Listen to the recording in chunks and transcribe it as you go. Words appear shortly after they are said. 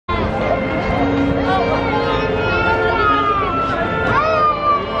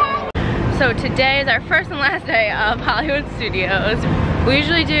today is our first and last day of Hollywood Studios. We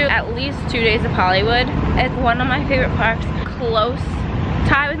usually do at least 2 days of Hollywood. It's one of my favorite parks, close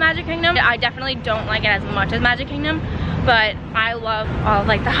tie with Magic Kingdom. I definitely don't like it as much as Magic Kingdom, but I love all of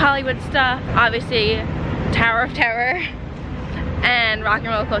like the Hollywood stuff. Obviously, Tower of Terror and Rock and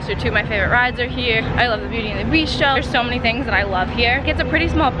Roller Coaster, 2 of my favorite rides are here. I love the Beauty and the Beast show. There's so many things that I love here. It's a pretty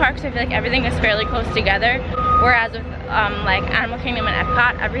small park, so I feel like everything is fairly close together. Whereas with like Animal Kingdom and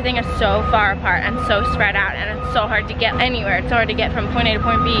Epcot, everything is so far apart and so spread out, and it's so hard to get anywhere. It's so hard to get from point A to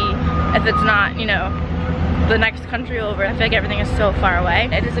point B if it's not, you know, the next country over. I feel like everything is so far away.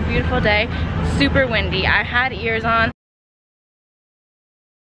 It is a beautiful day, super windy. I had ears on.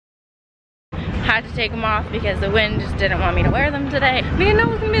 Had to take them off because the wind just didn't want me to wear them today. We didn't know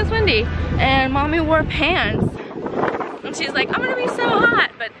it was gonna be this windy. And mommy wore pants. And she's like, I'm gonna be so hot.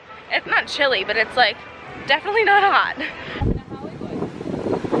 But it's not chilly, but it's like definitely not hot.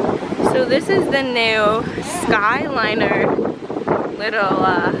 So this is the new Skyliner little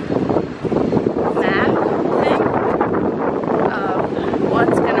map thing of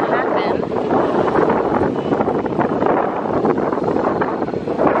what's gonna happen.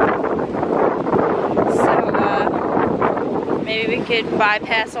 So maybe we could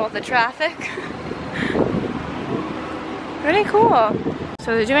bypass all the traffic. Pretty cool.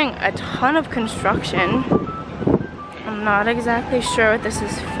 So they're doing a ton of construction. I'm not exactly sure what this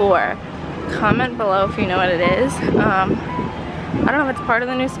is for. Comment below if you know what it is. I don't know if it's part of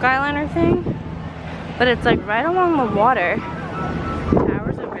the new Skyliner thing, but it's like right along the water.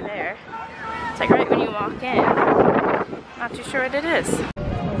 Tower's over there. It's like right when you walk in. Not too sure what it is.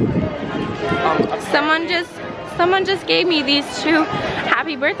 Someone just gave me these 2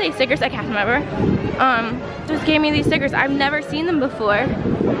 happy birthday stickers. I can't remember. Just gave me these stickers. I've never seen them before.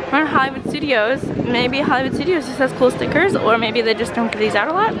 We're in Hollywood Studios. Maybe Hollywood Studios just has cool stickers, or maybe they just don't give these out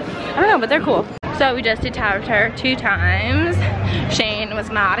a lot. I don't know, but they're cool. So we just did Tower of Terror 2 times. Shane was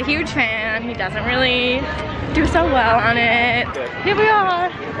not a huge fan. He doesn't really do so well on it. Here we are.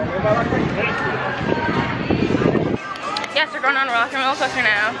 Yes, we're going on a rock and roller coaster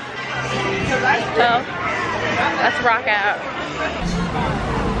now. So let's rock out.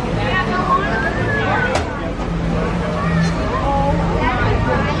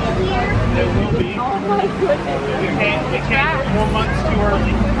 There will be. Oh my goodness. We can't 4 months too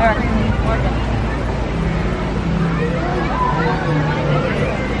early. All right.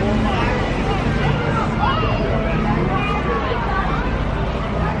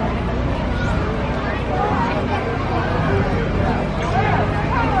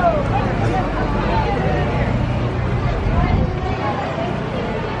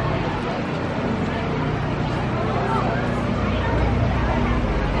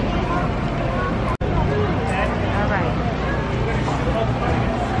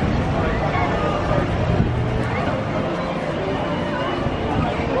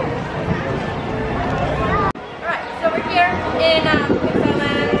 In Pixar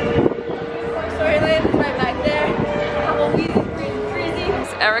land, Toy Story land is right back there. Halloween freezing.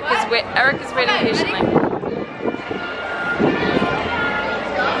 Eric is waiting patiently.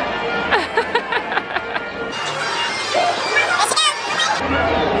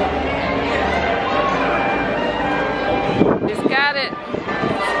 Just got it.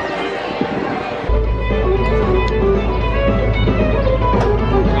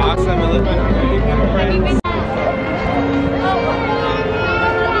 Awesome.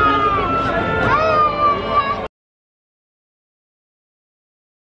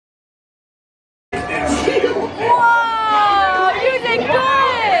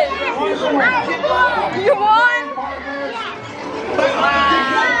 You won?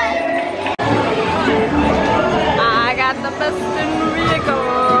 I got the best in vehicle.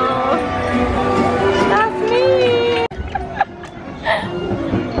 That's me.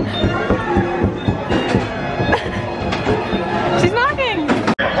 She's knocking.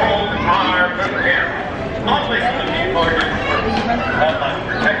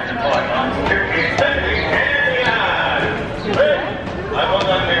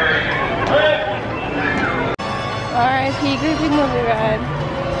 R.I.P. Goofy movie ride.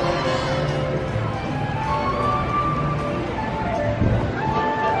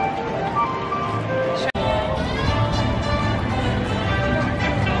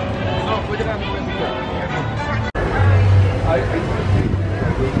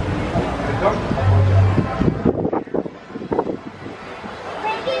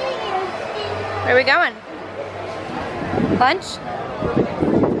 Where are we going? Lunch?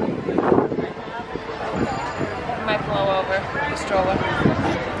 Might blow over the stroller.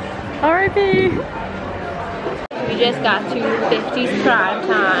 R.I.P. We just got to 50's Prime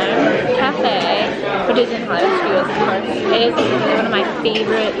Time Cafe, which is in Hollywood Studios, of course. It is one of my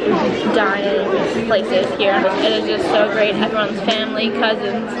favorite dining places here. It is just so great. Everyone's family,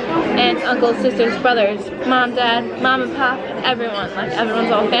 cousins, aunts, uncles, sisters, brothers, mom, dad, mom and pop, everyone. Like,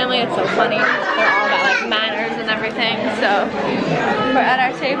 everyone's all family. It's so funny. They're all about like manners and everything. So we're at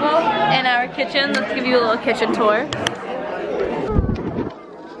our table in our kitchen. Let's give you a little kitchen tour.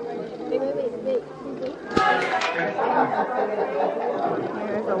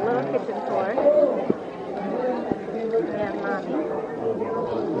 Here's a little kitchen tour. Yeah, mommy.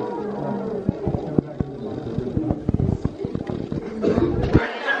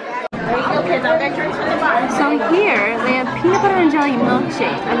 So here, they have peanut butter and jelly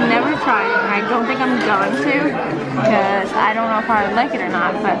milkshake. I've never tried it, and I don't think I'm going to, because I don't know if I would like it or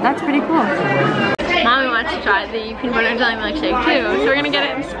not, but that's pretty cool. Mommy wants to try the peanut butter and jelly milkshake too, so we're gonna get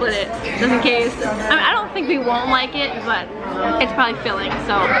it and split it, just in case. I mean, I don't think we won't like it, but it's probably filling,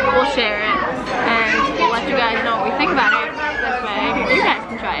 so we'll share it, and we'll let you guys know what we think about it. This way, you guys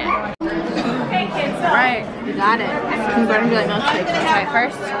can try it. Alright, you got it. Peanut butter and jelly milkshake. Let's try it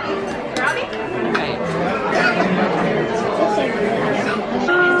first. Alright.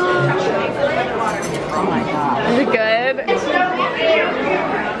 Oh my god. Is it good? It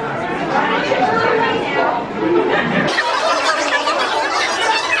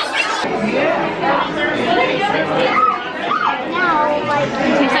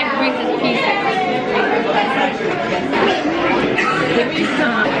tastes like Reese's Pieces. Oh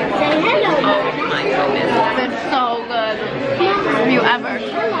my goodness. It's so good. If you ever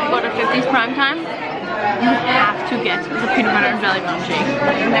go to 50's Prime Time, you have to get the peanut butter and jelly milkshake.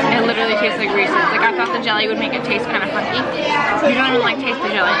 It literally tastes like Reese's. Like, I thought the jelly would make it taste kind of funky. You don't even like taste the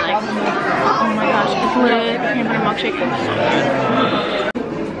jelly. Like, oh my gosh, it's literally like a peanut butter milkshake. It's so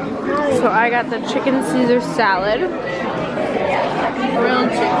good. So I got the chicken Caesar salad,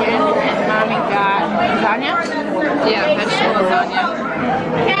 grilled chicken, and mommy got lasagna. Yeah, vegetable lasagna.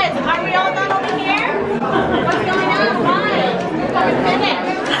 Kids, are we all done over here? What's going on?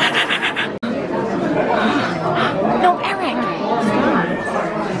 No, Eric!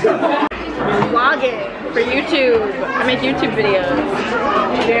 Vlogging for YouTube. I make YouTube videos.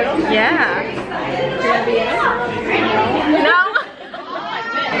 You do? Yeah. You want to be in it? No!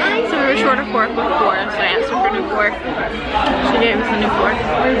 So we were short a fork before, so I asked her for a new fork. She gave us a new fork.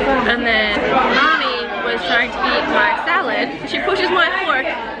 And then mommy was trying to eat my salad. She pushes my fork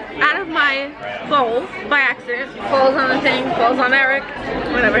out of my bowl by accident. Falls on the thing, falls on Eric,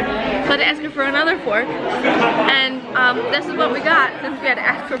 whatever. So I had to ask her for another fork. And this is what we got since we had to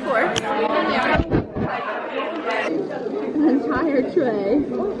ask for forks. An entire tray.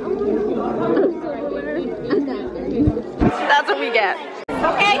 That's what we get.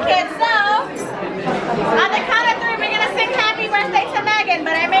 Okay, kids, so on the count of 3, we're gonna sing happy birthday to Megan,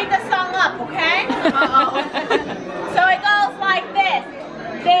 but I made the song up, okay? So it goes like this.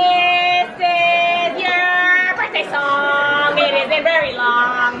 This is your birthday song. It isn't very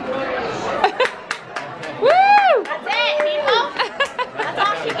long. Woo! That's it, people. That's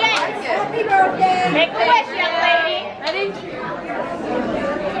all she gets. Happy birthday. Make a wish, young lady. Ready?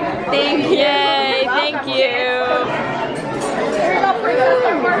 Thank you. Thank you.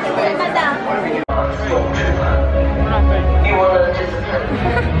 You will learn discipline,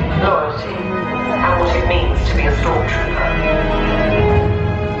 loyalty, and what it means to be a stormtrooper.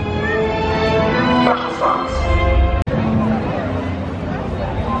 Battle France.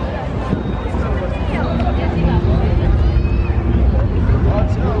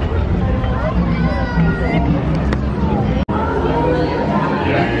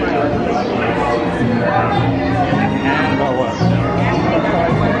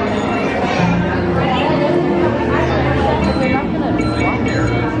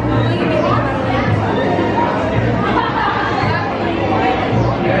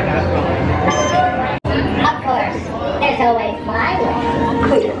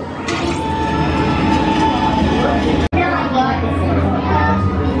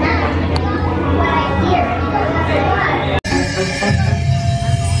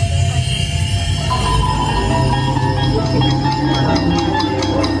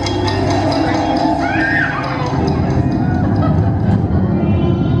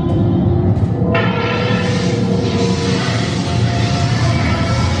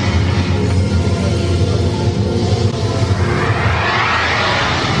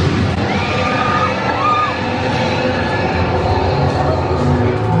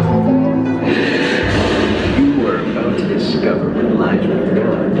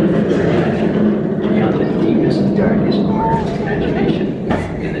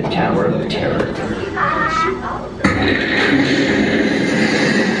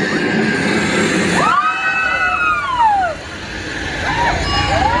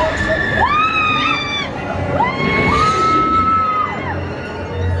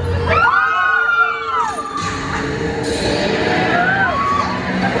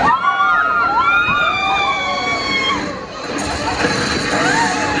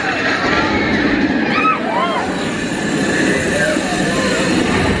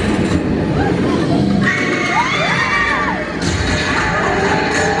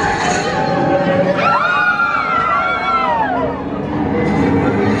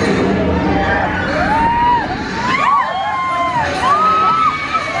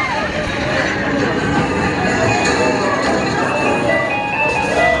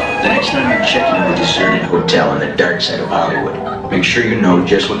 hotel on the dark side of Hollywood. Make sure you know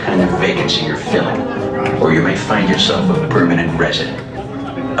just what kind of vacancy you're filling, or you may find yourself a permanent resident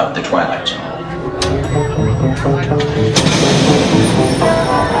of the Twilight Zone.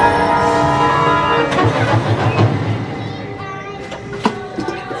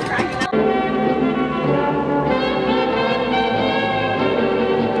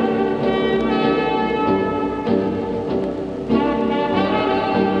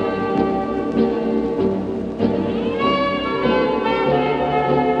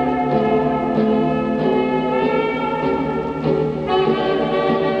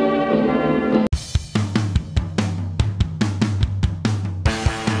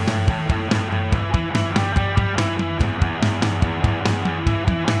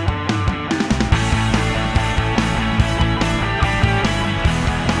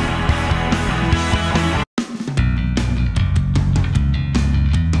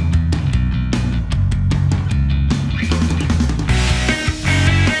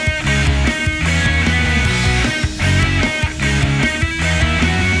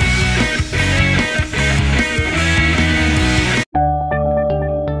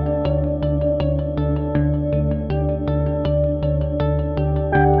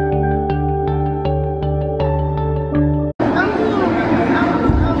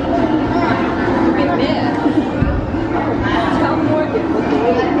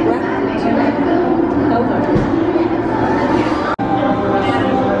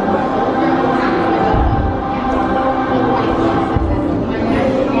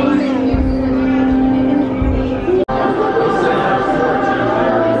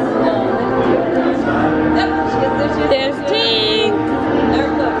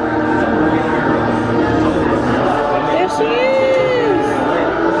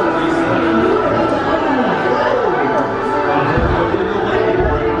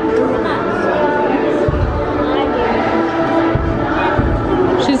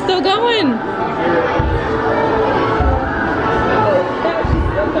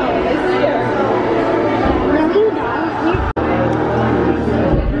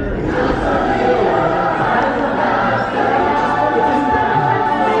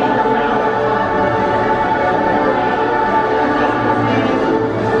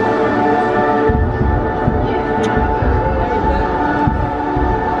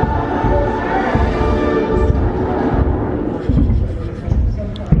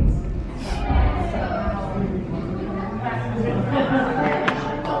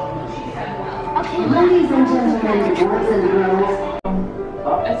 Ladies and gentlemen, boys and girls.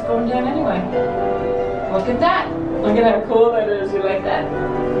 Oh, it's going down anyway. Look at that. Look at how cool that is. You like that?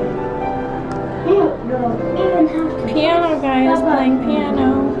 You don't even have to. Piano guy is playing piano.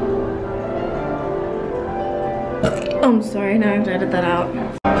 I'm sorry, now I have to edit that out.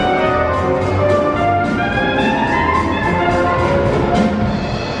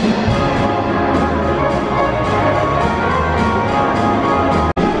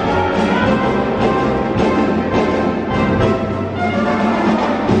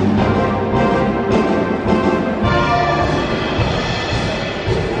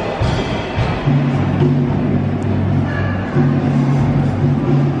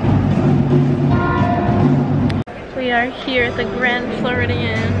 We are here at the Grand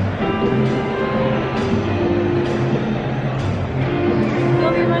Floridian.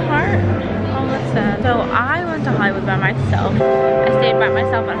 Love you, my heart. Oh, that's sad. So I went to Hollywood by myself. I stayed by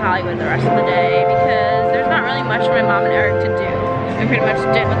myself at Hollywood the rest of the day because there's not really much for my mom and Eric to do. They pretty much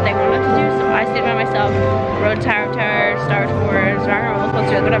did what they wanted to do, so I stayed by myself, rode Tower of Terror, Star Tours, roller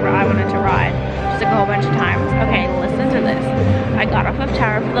coasters, whatever I wanted to ride. Just like a whole bunch of times. Okay, listen to this. I got off of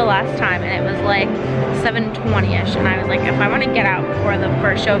Tower for the last time and it was like 7:20ish, and I was like, if I want to get out before the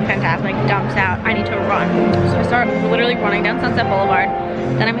first show of Fantastic dumps out, I need to run. So I started literally running down Sunset Boulevard.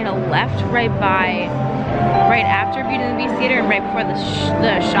 Then I made a left right after Beauty and the Beast Theater and right before the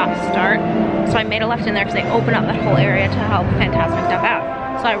shops start. So I made a left in there because they open up that whole area to help Fantastic dump out.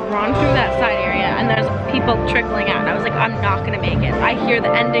 So I run through that side area and there's people trickling out, and I was like, I'm not gonna make it. I hear the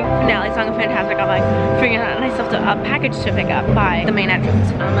ending finale song of Fantastic, I'm like freaking out, and I still have a package to pick up by the main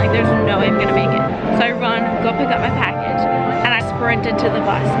entrance. And I'm like, there's no way I'm gonna make it. So I run, go pick up my package, and I sprinted to the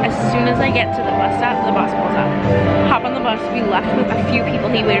bus. As soon as I get to the bus stop, the bus pulls up. Hop on the bus, we left with a few people.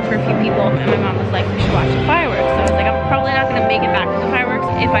 He waited for a few people, and my mom was like, we should watch the fireworks. So I was like, I'm probably not gonna make it back to the fireworks.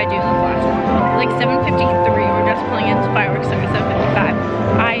 If I do, let's watch them. Like 7:53, we're just pulling into fireworks at 7:55.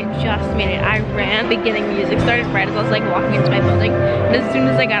 I just made it. I ran, beginning music started right as I was like walking into my building. And as soon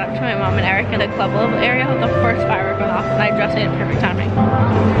as I got up to my mom and Eric in the club level area, the first firework went off, and I just made it perfect timing.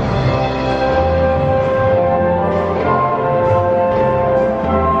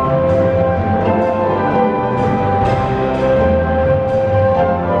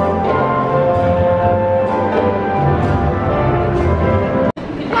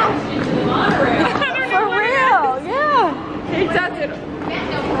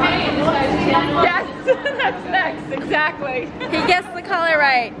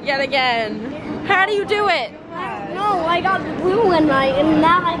 that again. How do you do it? No, I got the blue one right, and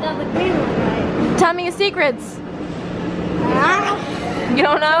now I got the green one right. Tell me your secrets. You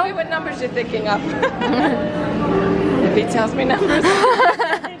don't Tell me know? what numbers you're thinking of. If he tells me numbers.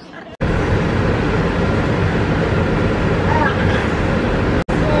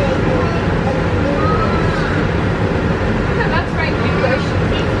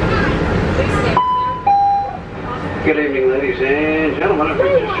 Good evening, ladies and gentlemen. If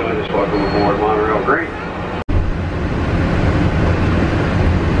you just joined us, welcome aboard Monorail Green.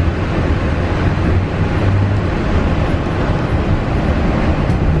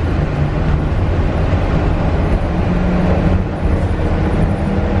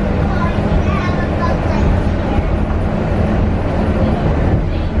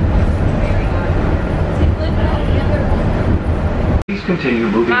 Please continue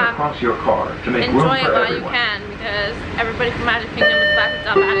moving across your car to make room Enjoy for it while everyone. you can, because everybody from Magic Kingdom is about to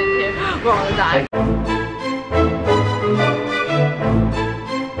jump out into Roll and Die.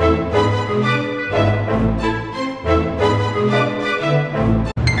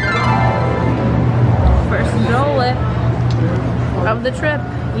 First Dole Whip of the trip,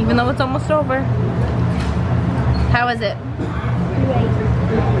 even though it's almost over. How is it?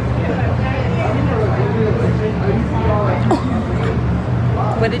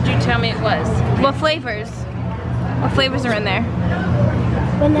 What did you tell me it was? What flavors? What flavors are in there?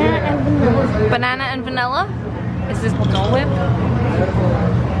 Banana and vanilla. Banana and vanilla? Is this Dole Whip?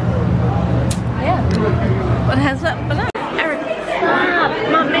 Yeah. What has that banana? Eric, stop!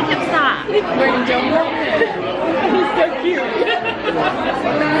 Mom, make him stop! Wearing Dole Whip. He's so cute.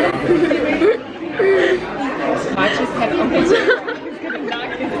 Watch his head open. He's gonna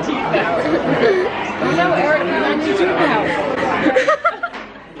knock his teeth out. Oh no, Eric, you knocked your tooth out.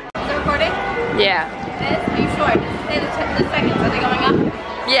 Yeah. Are you sure? Just say the seconds. Are they going up?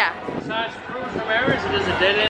 Yeah.